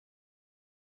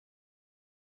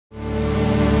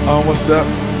What's up?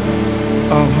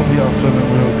 Hope y'all feeling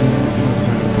real good. You know what I'm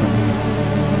saying?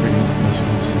 Pretty much, you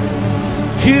know what I'm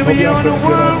saying? Hear me on the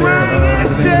one ring and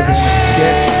say,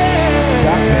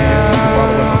 Sketch.band. You can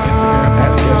follow us on Instagram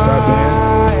at Sketch.band.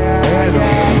 And on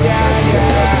the website,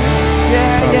 Sketch.band.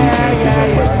 You can't see him,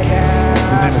 but I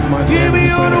can. His name is Montana. Give me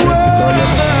on the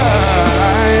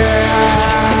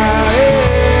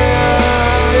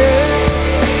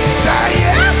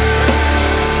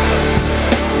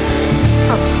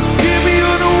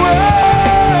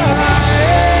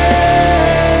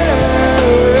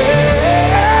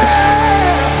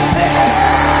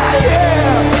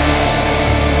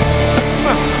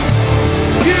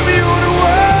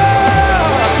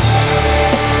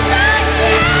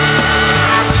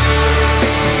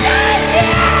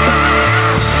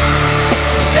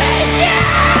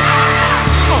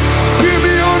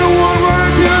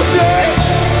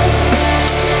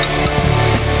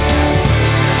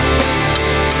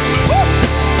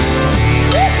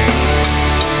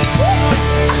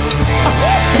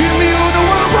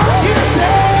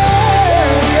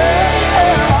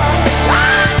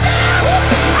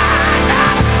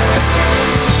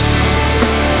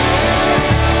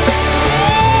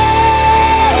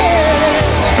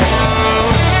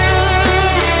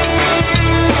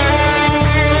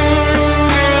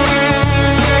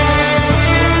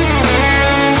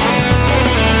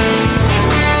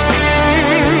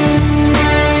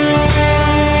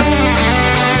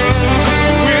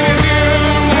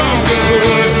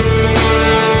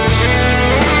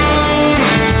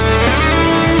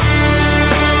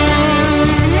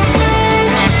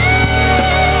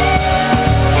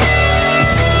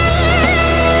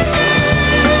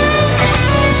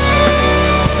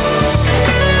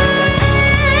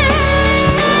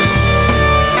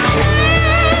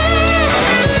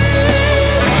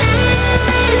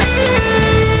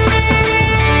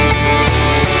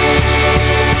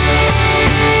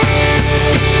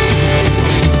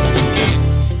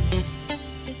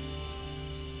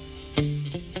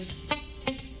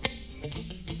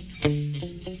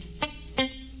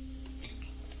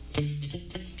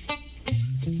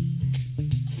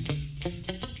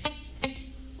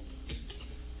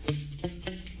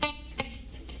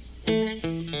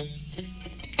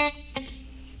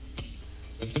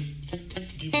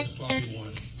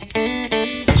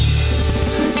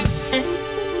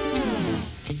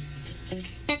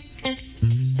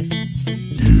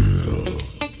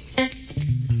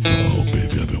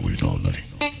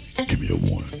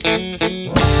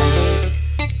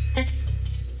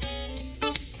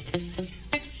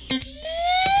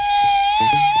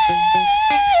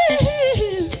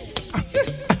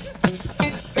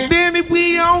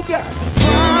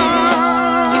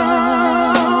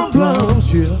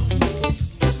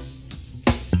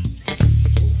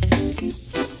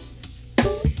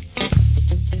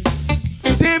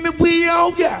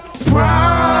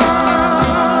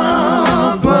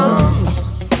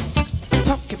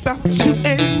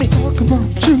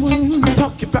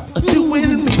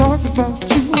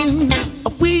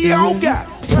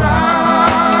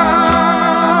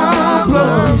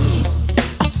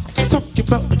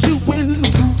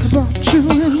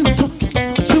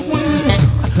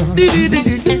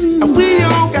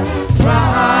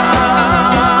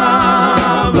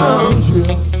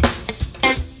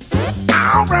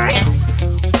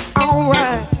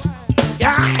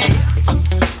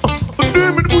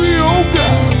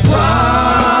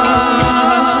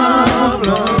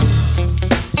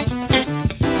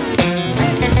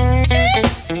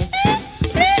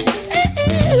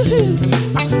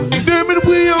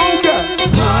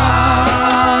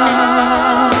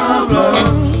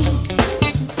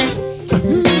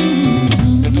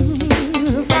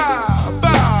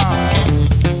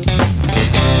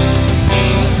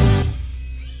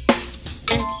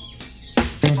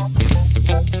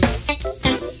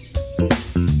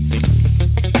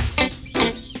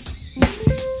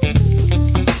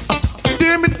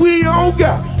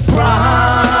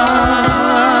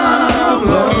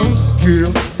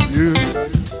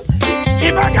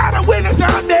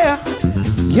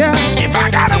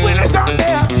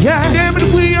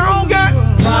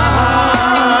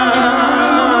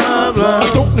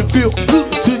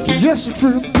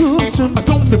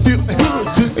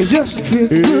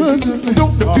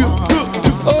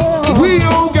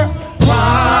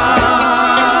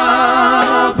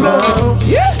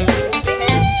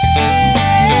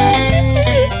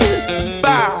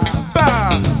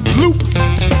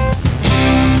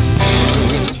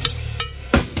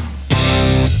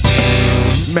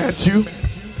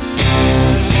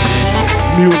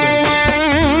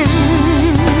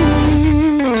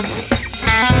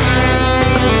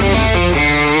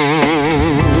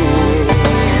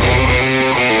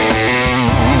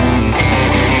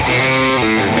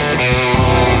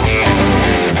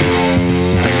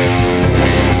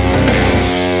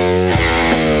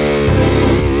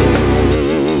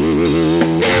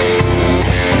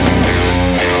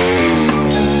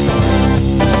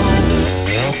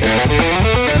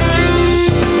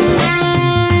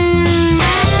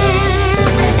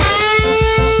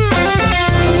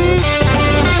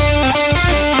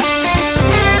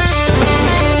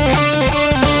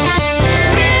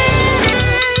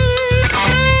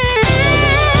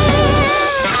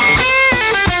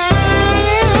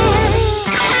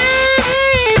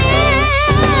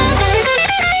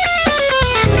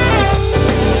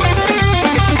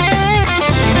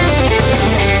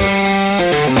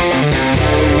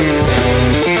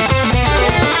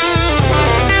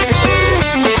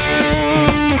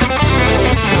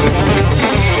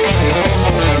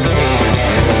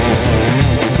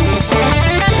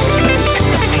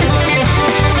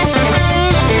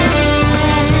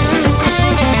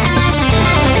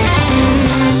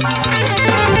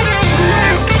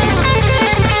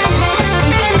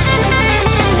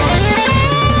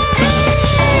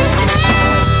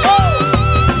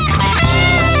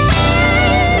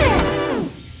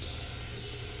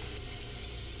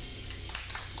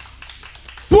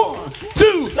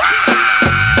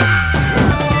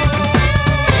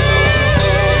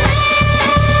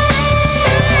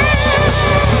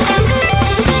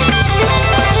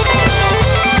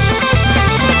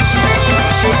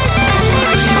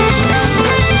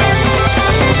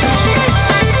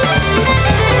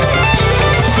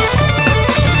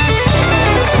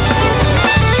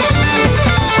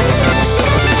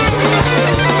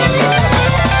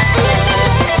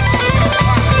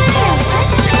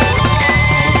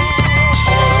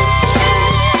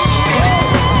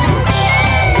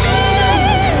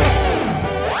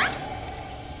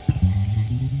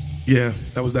Yeah,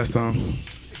 that was that song.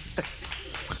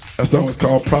 That song was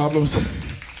called Problems.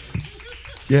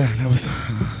 Yeah, that was.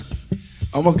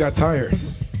 Almost got tired.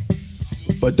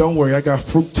 But don't worry, I got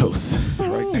fructose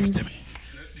right next to me.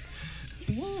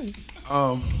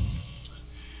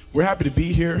 We're happy to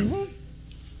be here.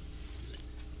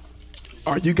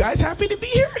 Are you guys happy to be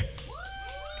here?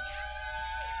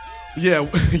 Yeah,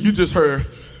 you just heard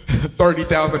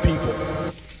 30,000 people.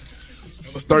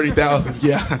 It was 30,000,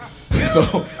 yeah.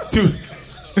 So,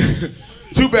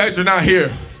 too bad you're not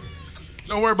here.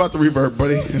 Don't worry about the reverb,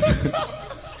 buddy.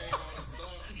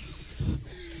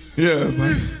 Yeah, it's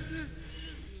like,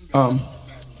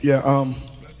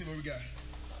 let's see what we got.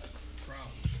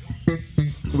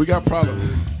 Problems. We got problems.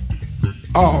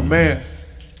 Oh man.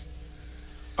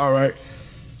 All right.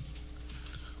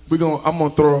 I'm gonna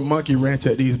throw a monkey wrench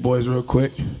at these boys real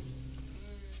quick.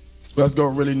 Let's go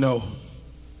really know.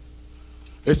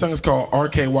 This song is called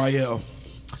RKYL.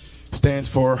 Stands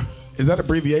for, is that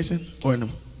abbreviation? Or no?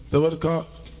 Is that what it's called?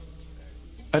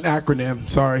 An acronym,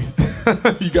 sorry.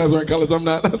 You guys are in college, I'm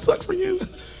not. That sucks for you.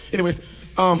 Anyways,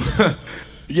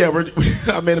 yeah,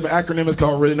 I made an acronym. It's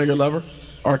called Really Know Your Lover,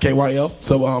 RKYL.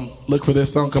 So look for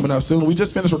this song coming out soon. We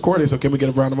just finished recording, so can we get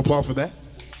a round of applause for that?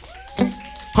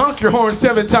 Honk your horn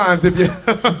 7 times if you're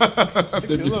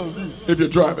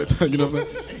driving. You know what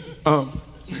I'm saying?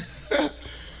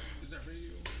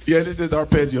 Yeah, this is the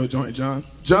arpeggio joint, John.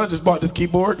 John just bought this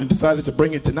keyboard and decided to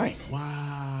bring it tonight.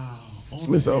 Wow.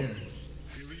 So,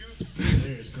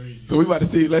 so we about to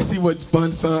see. Let's see what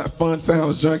fun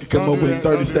sounds John can come up with in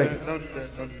 30 seconds.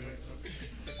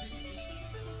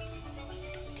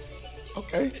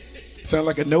 Okay. Sound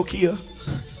like a Nokia.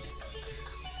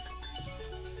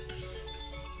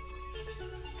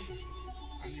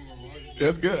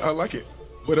 That's good. I like it.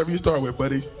 Whatever you start with,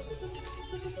 buddy.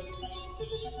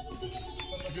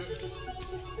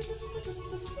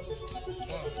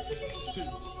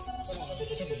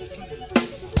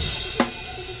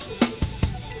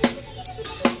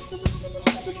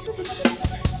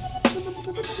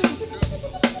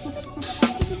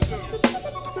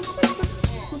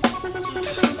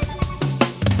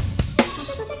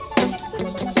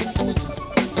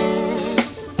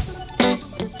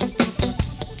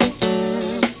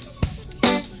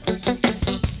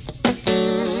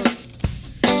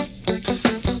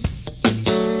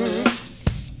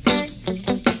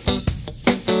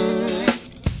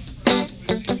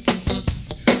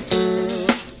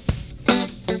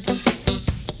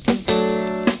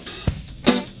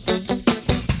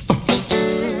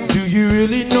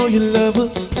 You love her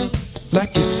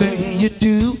like you say you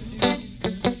do.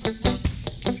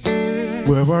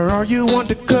 Where are you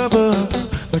undercover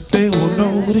like they will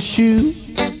notice you?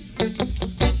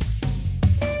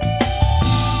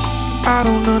 I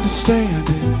don't understand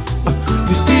it.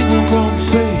 You see we won't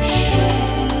say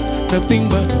shh. Nothing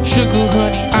but sugar,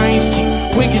 honey, iced tea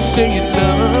when you say you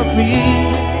love me.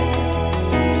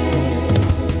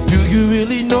 Do you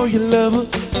really know you love her?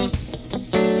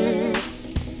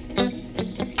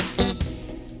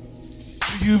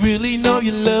 You really know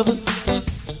you love her?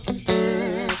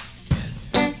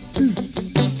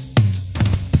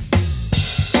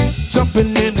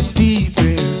 Jumping in the deep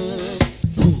end.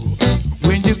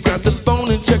 When you grab the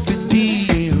phone and check the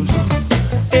DMs,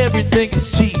 everything is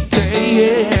cheating,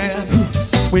 yeah.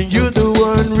 When you're the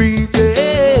one reading.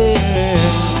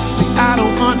 See, I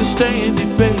don't understand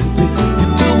it, baby. You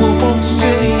know I won't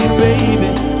say it, baby.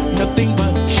 Nothing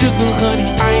but sugar, honey,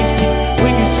 iced tea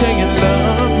when you say you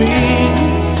love me.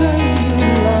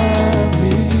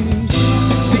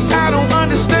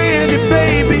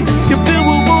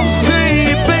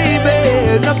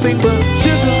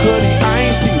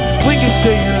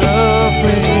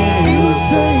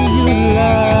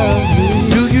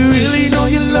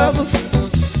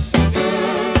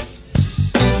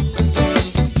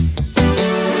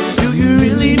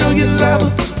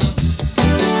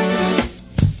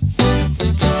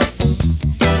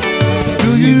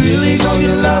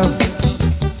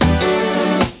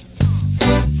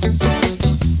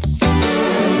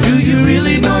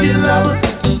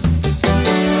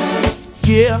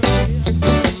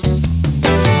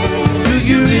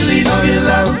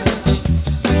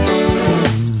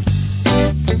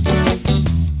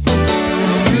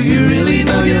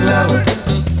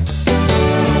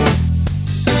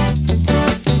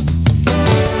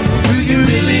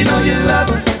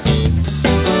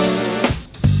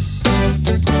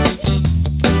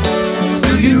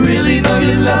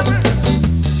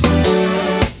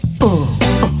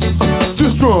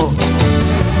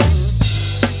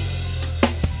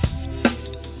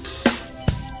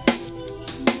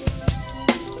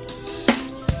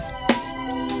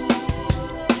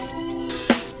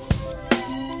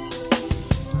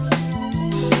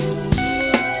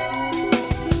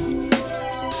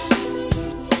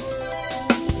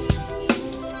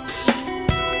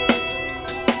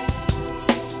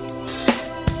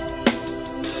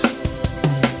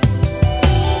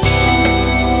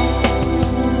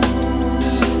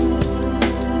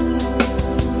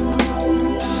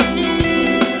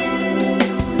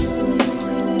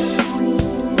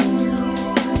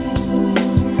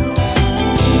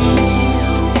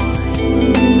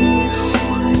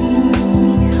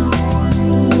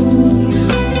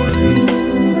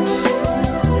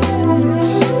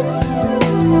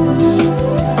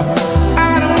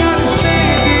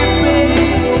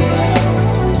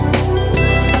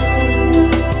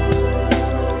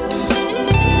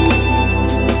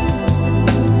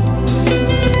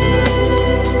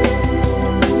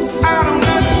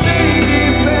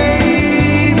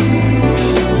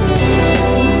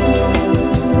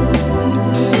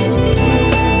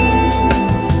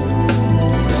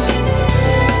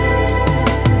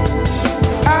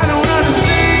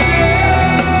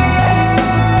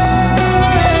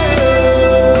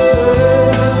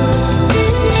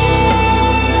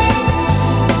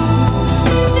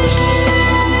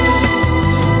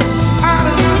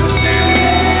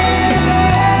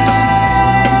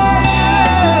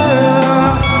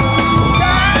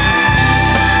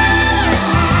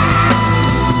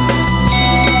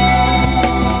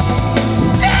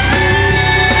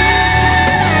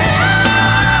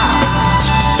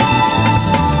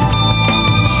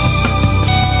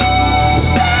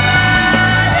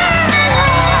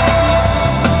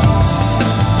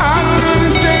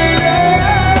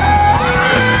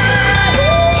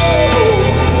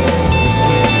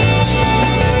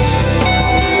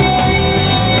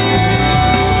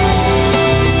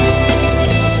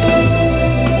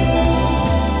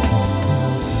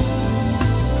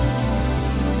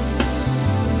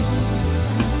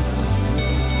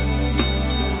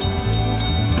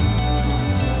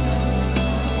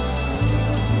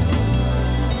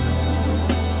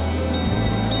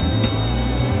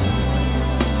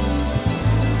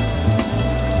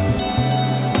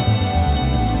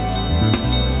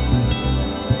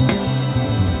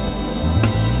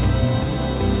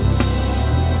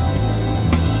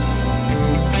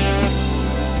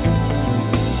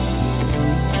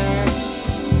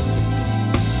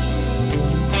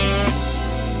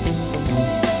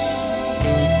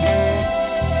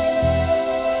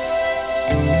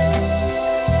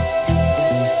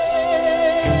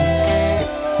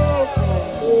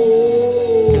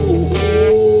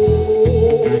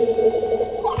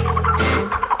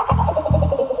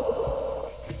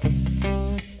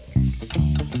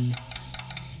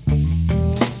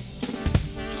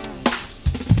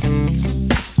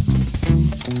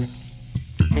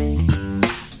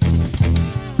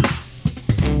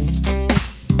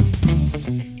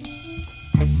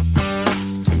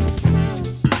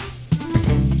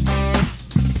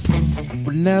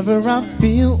 Whenever I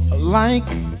feel like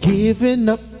giving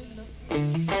up,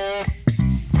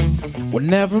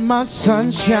 whenever my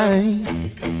sunshine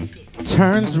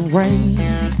turns to rain,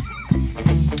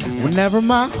 whenever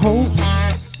my hopes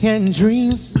and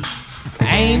dreams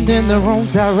aimed in the wrong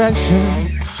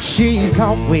direction, she's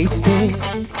always there,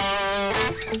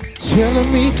 telling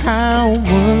me how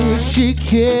much she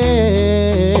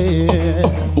cares.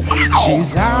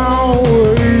 She's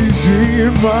always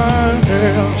in my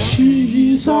hair.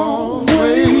 She's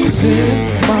always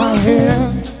in my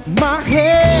hair. My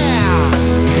hair.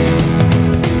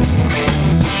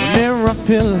 Whenever I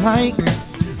feel like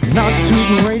not too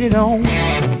great on,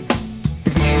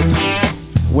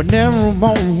 whenever I'm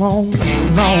all alone,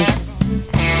 no.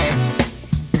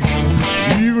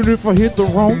 Even if I hit the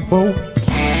wrong boat,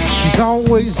 she's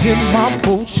always in my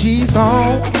boat. She's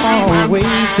always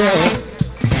there,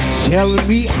 telling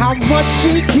me how much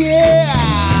she cares.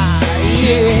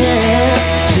 Yeah,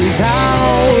 she's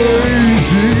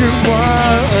always in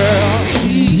my hair.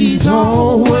 She's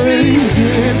always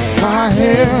in my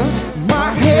hair.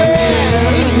 My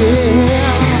hair,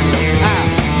 yeah.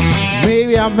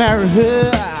 Maybe I'll marry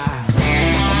her,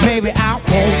 maybe I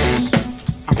won't.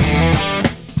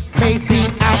 Maybe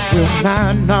I will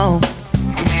not know.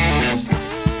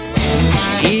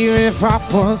 Even if I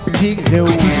was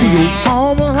giggling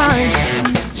all my life,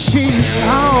 she's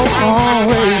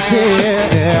always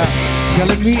here,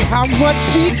 telling me how much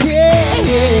she cares.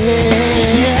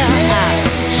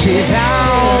 She's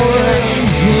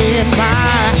always in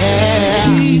my hair.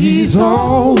 She's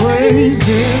always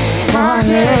in my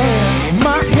hair.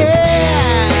 My hair.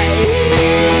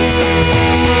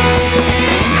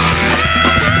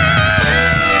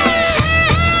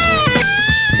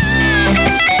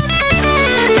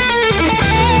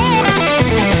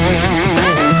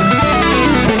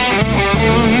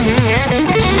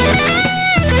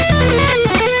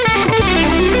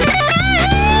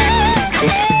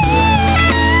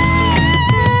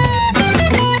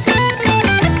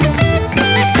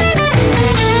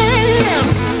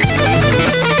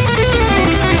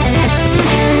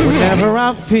 Whenever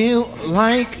I feel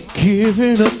like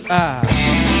giving up,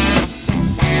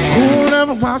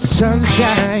 whenever my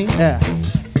sunshine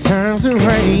turns to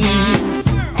rain,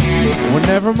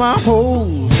 whenever my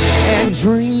hopes and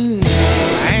dreams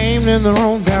aimed in the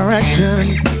wrong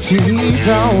direction, she's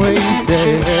always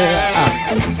there,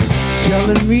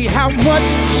 telling me how much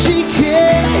she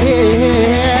cares.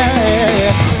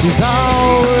 She's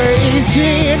always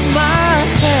in my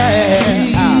hair.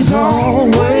 She's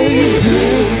always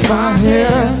in my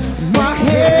hair. My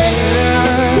hair.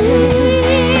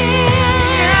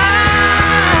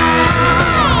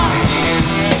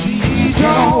 She's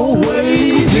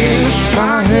always in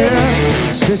my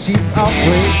hair. Says she's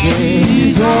always.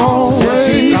 She's always. Says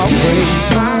she's always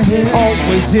my hair.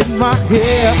 Always in my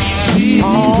hair. She's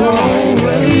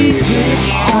always in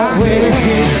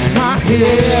my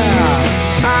hair.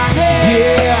 Yeah,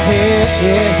 yeah,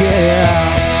 yeah,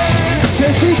 yeah.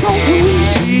 Says she's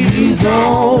always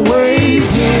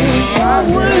in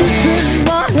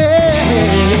my head.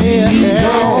 She's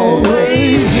always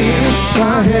in my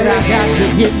head. Said I got to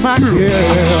get my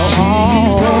girl.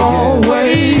 She's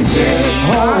always in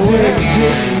my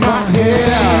head.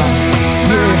 Yeah,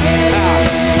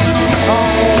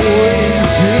 always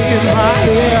in my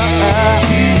head.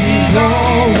 She's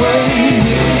always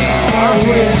in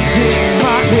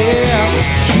my head.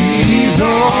 She's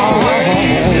always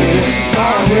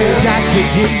got to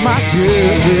get my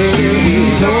girl.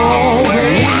 She's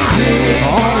always in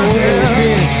my hair.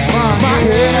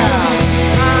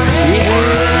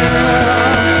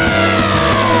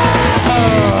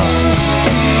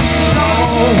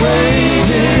 Always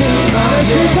in my hair.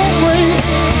 She's always.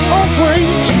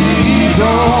 She's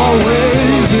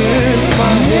always in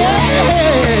my hair.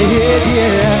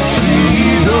 Yeah.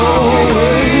 She's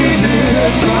always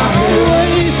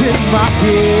in my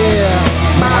hair.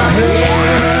 My hair.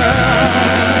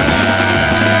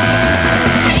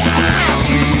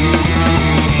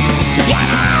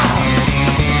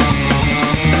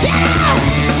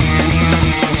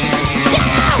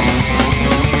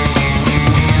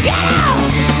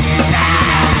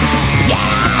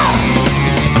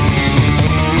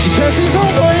 She says she's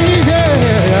always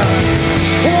there.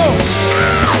 Whoa.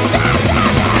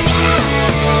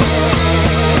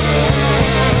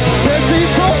 Says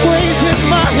she's always in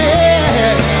my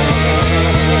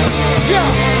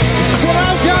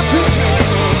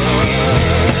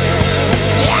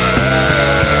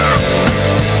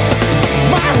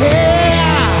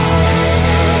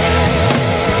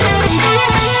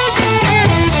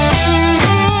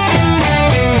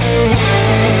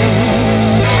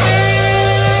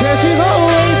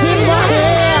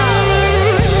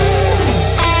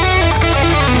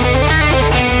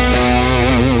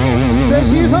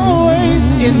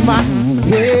in my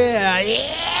hair.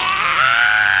 Yeah.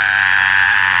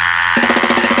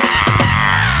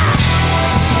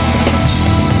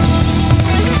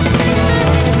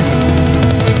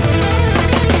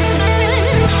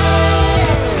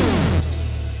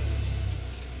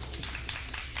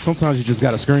 Sometimes you just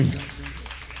gotta scream.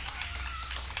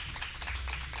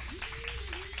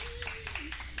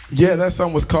 Yeah, that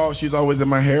song was called She's Always in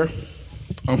My Hair.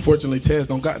 Unfortunately, Tez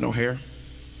don't got no hair.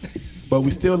 But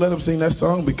we still let him sing that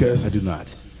song because I do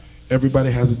not.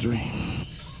 Everybody has a dream.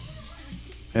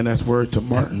 And that's word to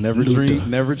Martin. Never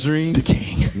dreamed the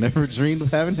king. Never dreamed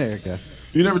of having hair, guy.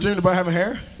 You never dreamed about having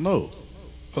hair? No.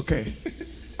 Okay.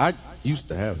 I used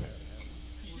to have it.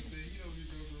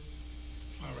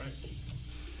 All right.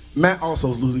 Matt also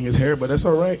is losing his hair, but that's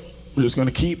all right. We're just going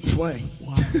to keep playing.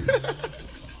 Wow.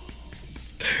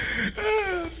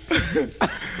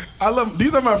 I love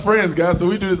these are my friends, guys. So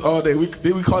we do this all day. We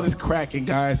call this cracking,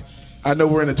 guys. I know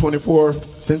we're in the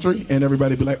 24th century, and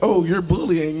everybody be like, "Oh, you're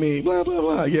bullying me," blah blah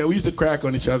blah. Yeah, we used to crack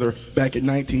on each other back in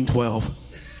 1912.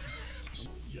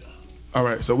 Yeah. All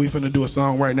right, so we finna do a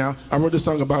song right now. I wrote this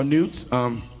song about nudes,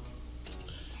 and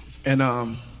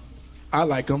I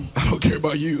like them. I don't care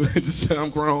about you. Just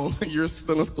I'm grown. You're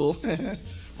still in school.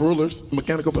 Rulers,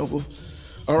 mechanical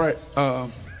pencils. All right.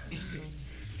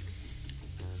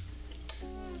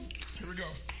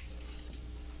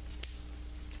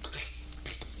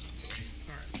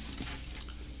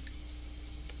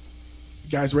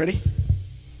 You guys ready?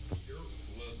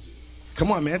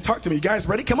 Come on, man. Talk to me. You guys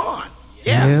ready? Come on.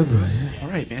 Yeah. All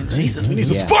right, man. Jesus, we need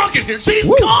some spark in here.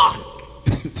 Jesus, come on.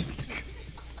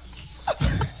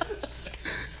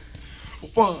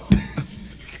 1,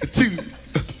 2,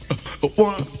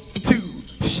 1, 2.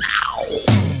 Shout.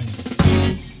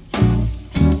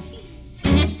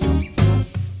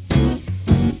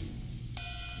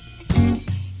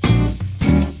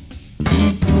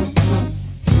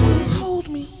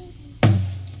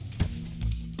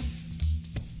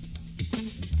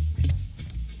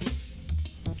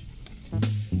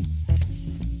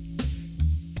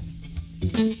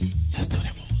 Let's do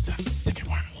that one more time. Take it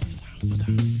one more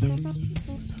time.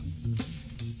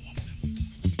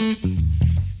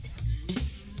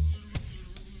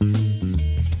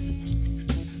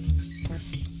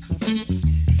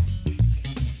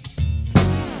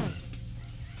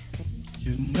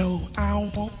 You know I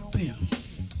want them.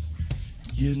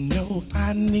 You know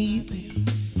I need them.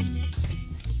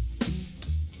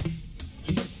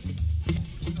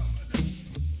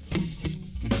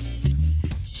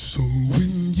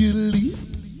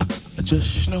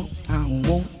 Just know I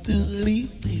want to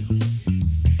leave them.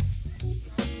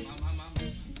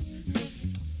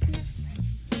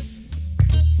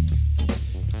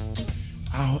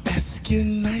 I'll ask you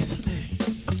nicely.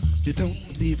 You don't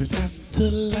even have to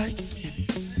like me.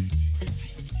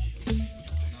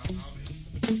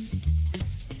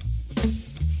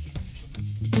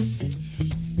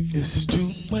 It's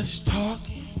too much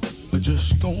talking, but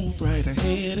just go right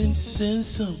ahead and send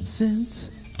some sense.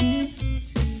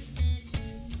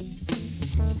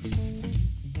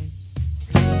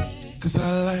 Cause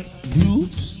I like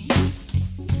nudes,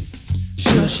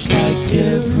 just like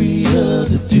every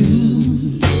other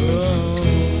dude.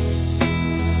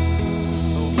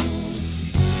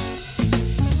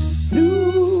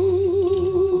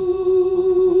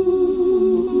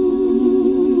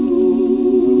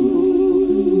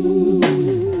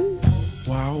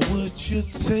 Why would you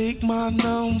take my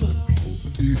number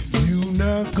if you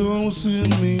not gonna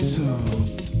send me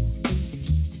some?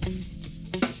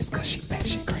 It's cause she bad,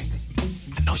 she crazy.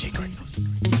 I know she crazy.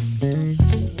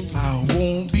 I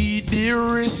won't be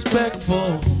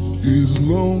disrespectful as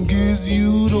long as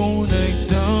you don't act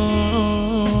dumb,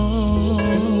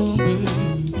 babe.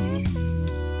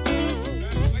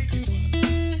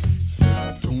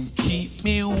 Don't keep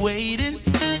me waiting.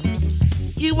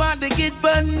 You want to get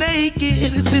butt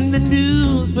naked. It's in the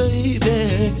news, baby.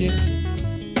 Yeah.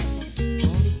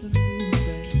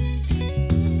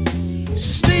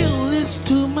 Still, it's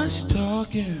too much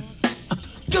talking.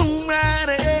 Come right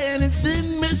ahead and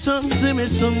send me some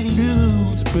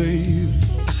nudes, babe.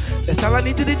 That's all I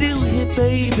need to do here,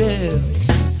 baby.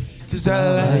 Cause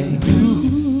I like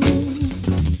you,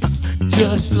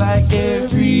 just like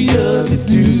every other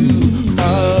dude.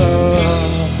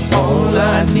 All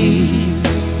I need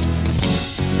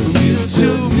from you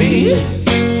to me.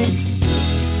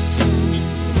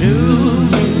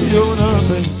 Nudes, your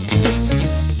number.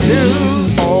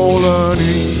 Nudes, all I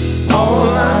need. All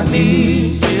I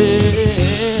need.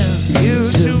 You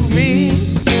to me.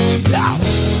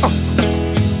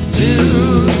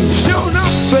 Show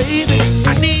enough, baby.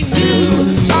 I need you.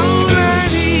 All I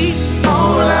need.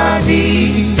 All I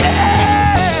need.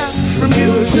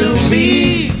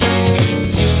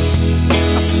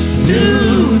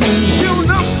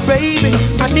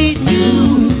 I need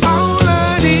you. All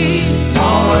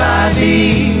I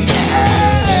need,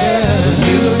 yeah,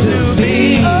 used to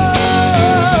be. Oh,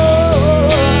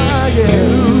 yeah.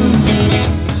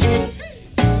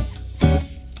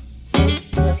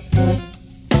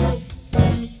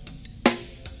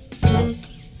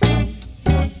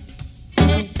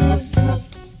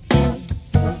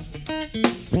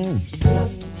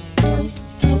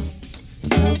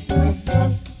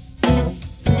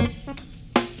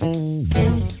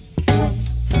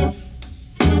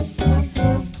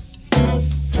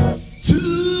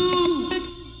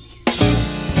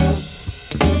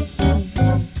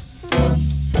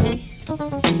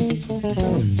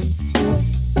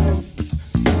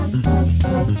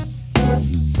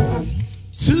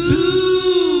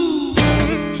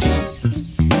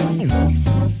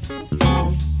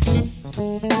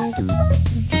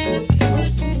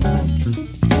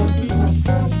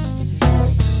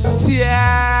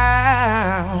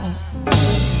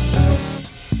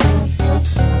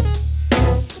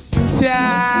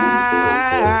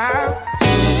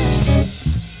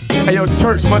 Hey, yo,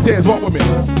 church, Montez, walk with me.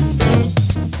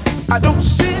 I don't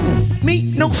send me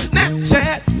no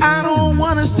Snapchat. I don't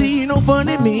wanna see no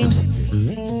funny memes.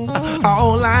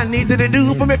 All I need to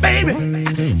do for me, baby,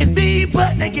 is be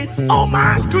butt naked on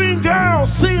my screen, girl.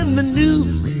 Send the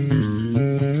news.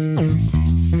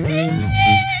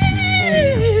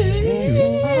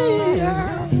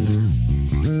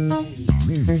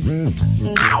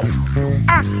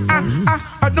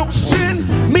 I don't send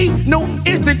me no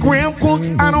Instagram quotes.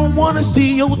 I don't wanna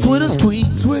see your Twitter's tweet.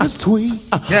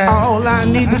 All I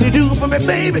need to do for me,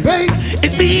 baby,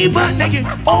 is be butt naked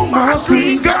on my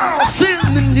screen, girl.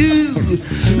 Send the news.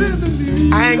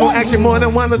 I ain't gonna ask you more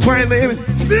than once or twice, baby.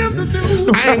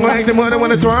 I ain't gonna ask you more than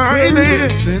once or twice,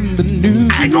 baby.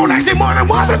 I ain't gonna ask you more than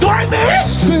once or twice, baby.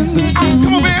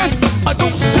 Come on, man. I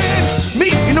don't send me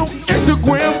no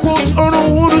Instagram quotes. I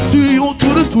don't wanna see your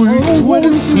Twitter's tweet.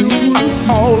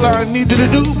 All I need to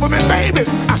do for me, baby,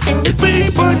 is be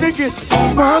butt naked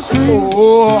on my screen.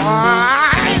 Oh,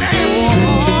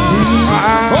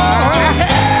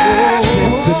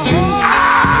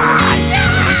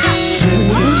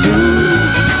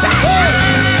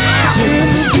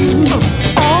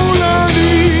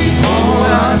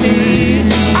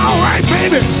 alright,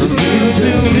 baby.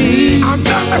 I'm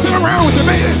not messing around with you,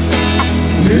 baby.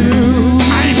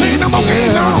 I ain't playing no more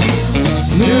games, no.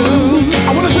 I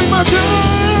wanna take my time.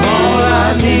 All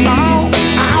I need.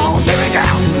 Oh, there we go.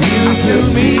 To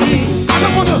me. I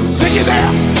don't wanna take you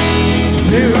there.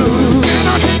 And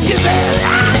I'll take you there.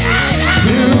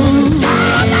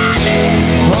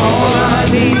 All I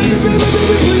need.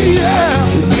 Baby, please, yeah.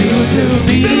 Used to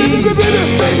be.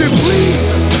 Baby, please.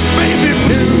 Baby,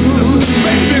 please.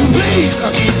 Baby, please.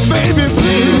 Baby,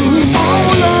 please.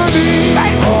 All I need.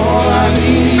 All I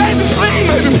need. Baby, please.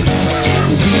 Baby,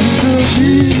 used to be.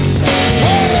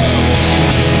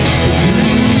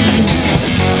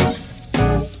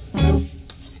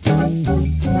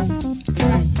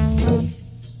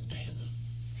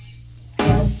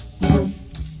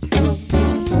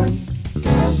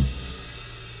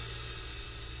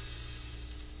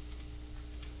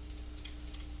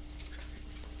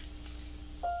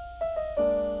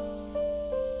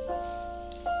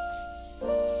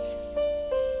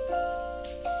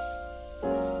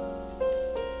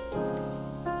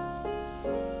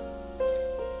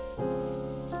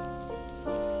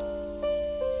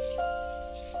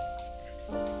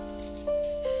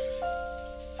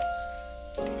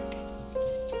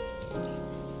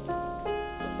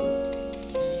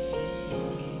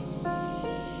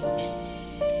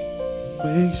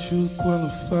 Makes you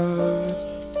qualified.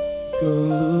 Good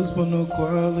looks but no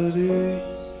quality.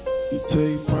 You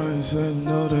take pride saying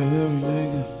no to every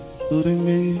nigga, including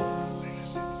me.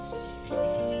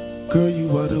 Girl,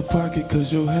 you out of pocket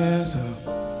cause your hands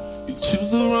out. You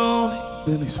choose the wrong,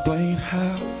 then explain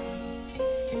how.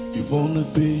 You wanna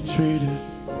be treated.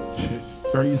 Shit,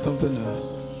 girl, you something else.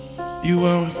 You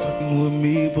weren't fucking with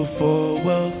me before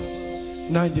wealth.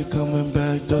 Now you're coming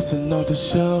back, dusting off the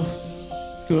shelf.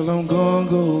 Girl, I'm gonna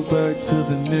go back to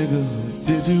the nigga who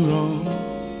did you wrong.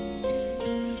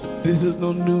 This is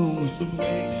no new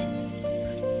information.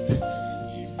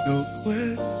 No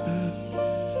question.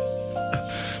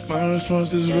 My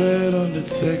response is read on the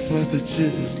text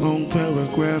messages. Long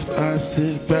paragraphs, I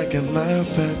sit back and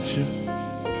laugh at you.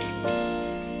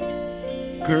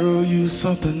 Girl, you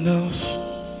something else.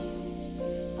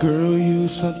 Girl, you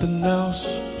something else.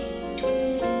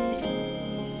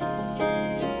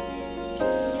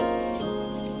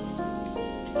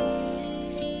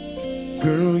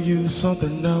 Girl, you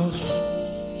something else.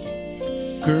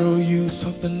 Girl, you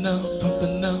something else,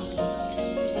 something else.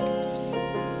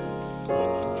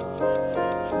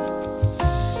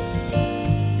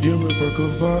 You're a work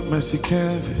of art, messy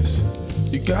canvas.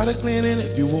 You gotta clean it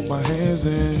if you want my hands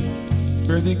in.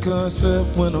 Crazy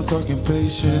concept when I'm talking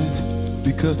patience,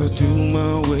 because I do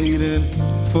my waiting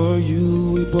for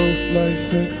you. We both like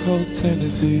sex whole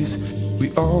tendencies.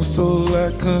 We also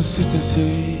lack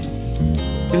consistency.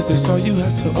 Is this all you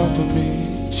have to offer me?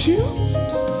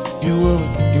 You were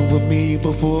working with me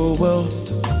before, well,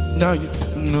 now you're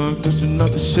touching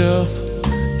up the shelf.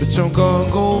 But I'm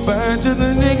gonna go back to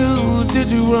the nigga who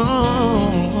did you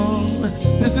wrong.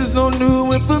 This is no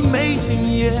new information,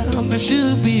 yeah, there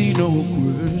should be no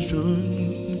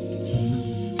question.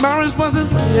 My response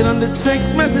is laid under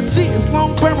text messages,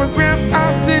 long paragraphs,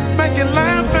 I sit back and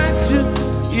laugh at you,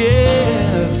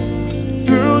 yeah.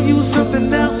 Girl, you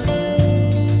something else.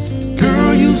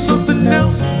 Girl, you something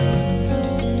else.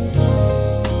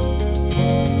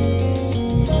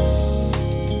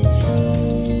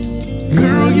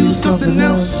 Girl, you something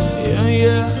else. Yeah,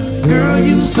 yeah. Girl,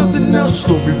 you something else.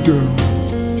 Slow me down.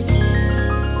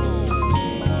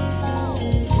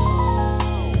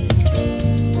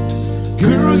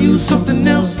 Girl, you something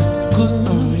else. Good,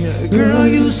 oh yeah. Girl,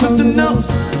 you something else.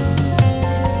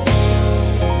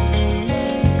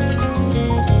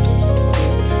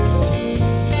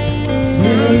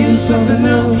 Girl, you something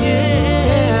else.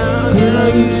 Yeah.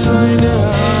 Girl, you something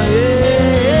else.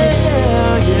 Yeah,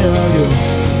 yeah, yeah.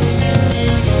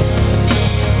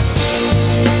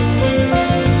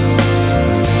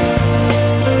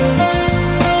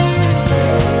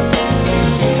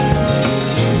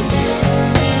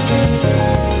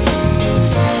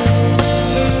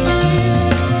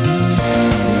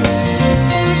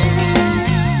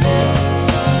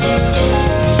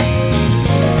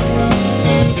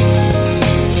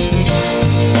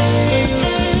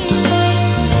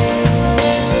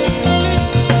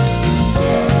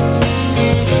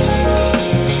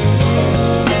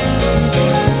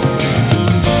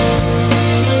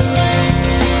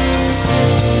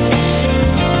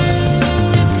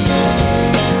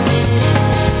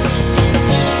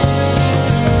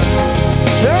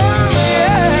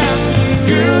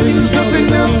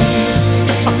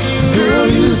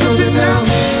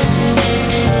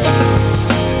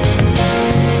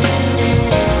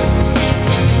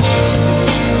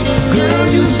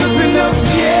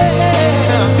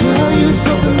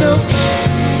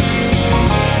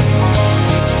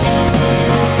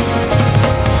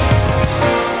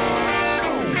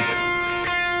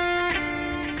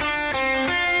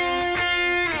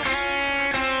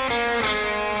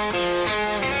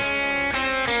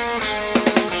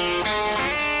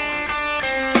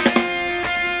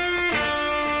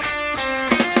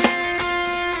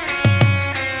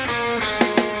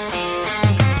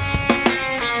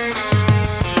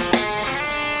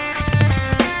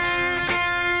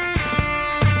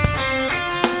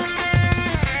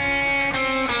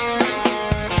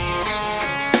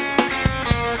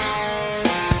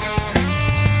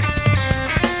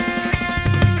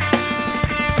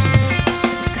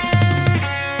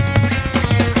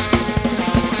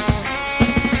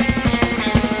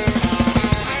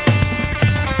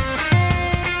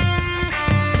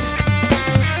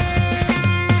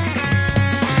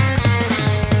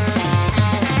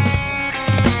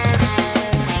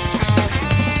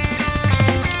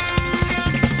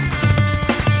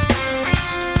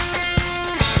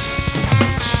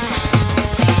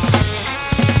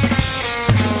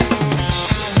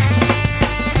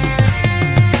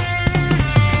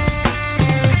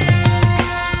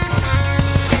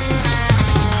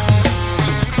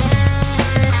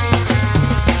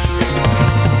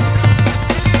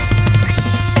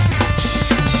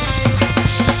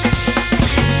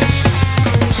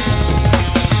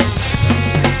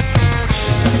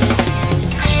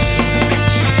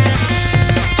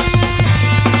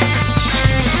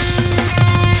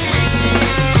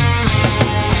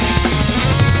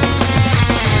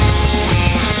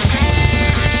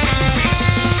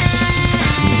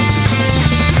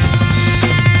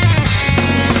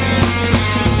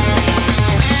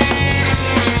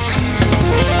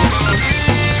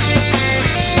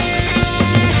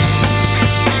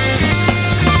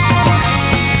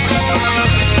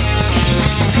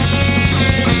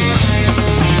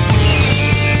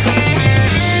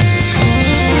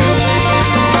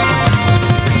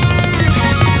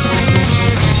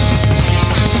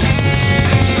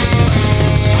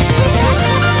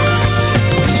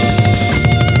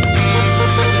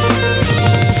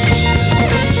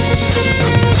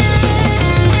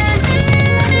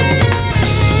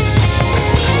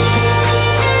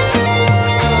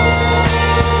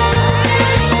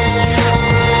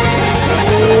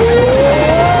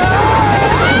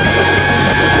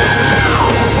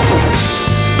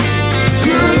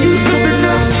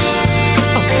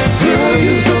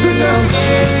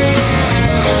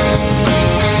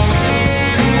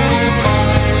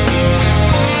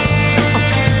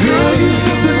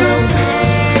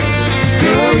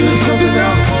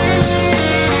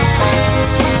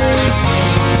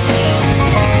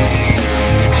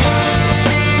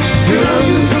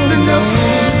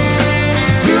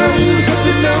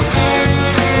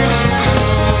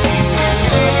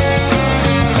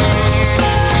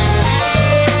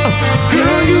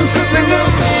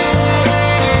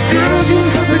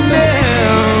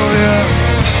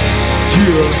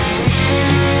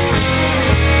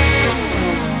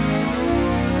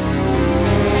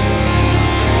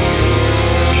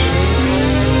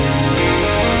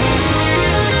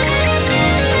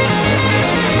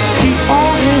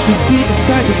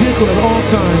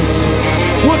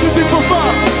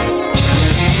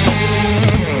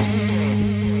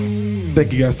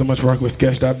 Thank you guys so much for rocking with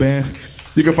Sketch.band.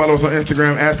 You can follow us on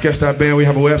Instagram at Sketch.band. We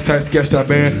have a website,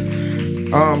 Sketch.band.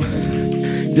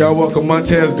 Y'all welcome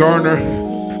Montez Garner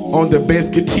on the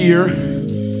Biscuiteer.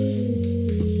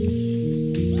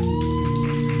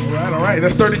 All right.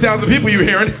 That's 30,000 people you're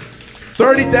hearing.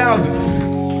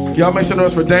 30,000. Y'all make some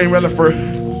noise for Dane Rellifer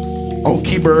on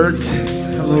keyboards.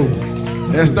 Hello.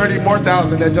 That's 30 more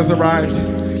thousand that just arrived.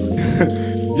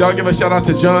 Y'all give a shout out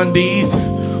to John Dees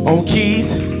on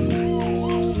keys.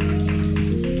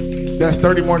 That's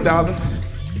 30 more thousand.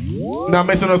 Now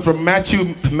make some noise for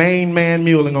Matthew Main Man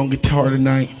Muling on guitar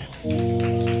tonight.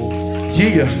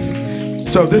 Yeah.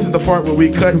 So this is the part where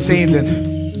we cut scenes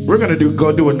and we're gonna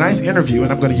go do a nice interview,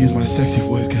 and I'm gonna use my sexy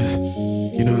voice because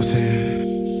you know what I'm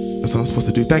saying. That's what I'm supposed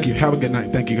to do. Thank you. Have a good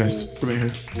night. Thank you guys for being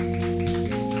here.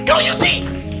 Go UT!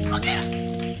 Okay.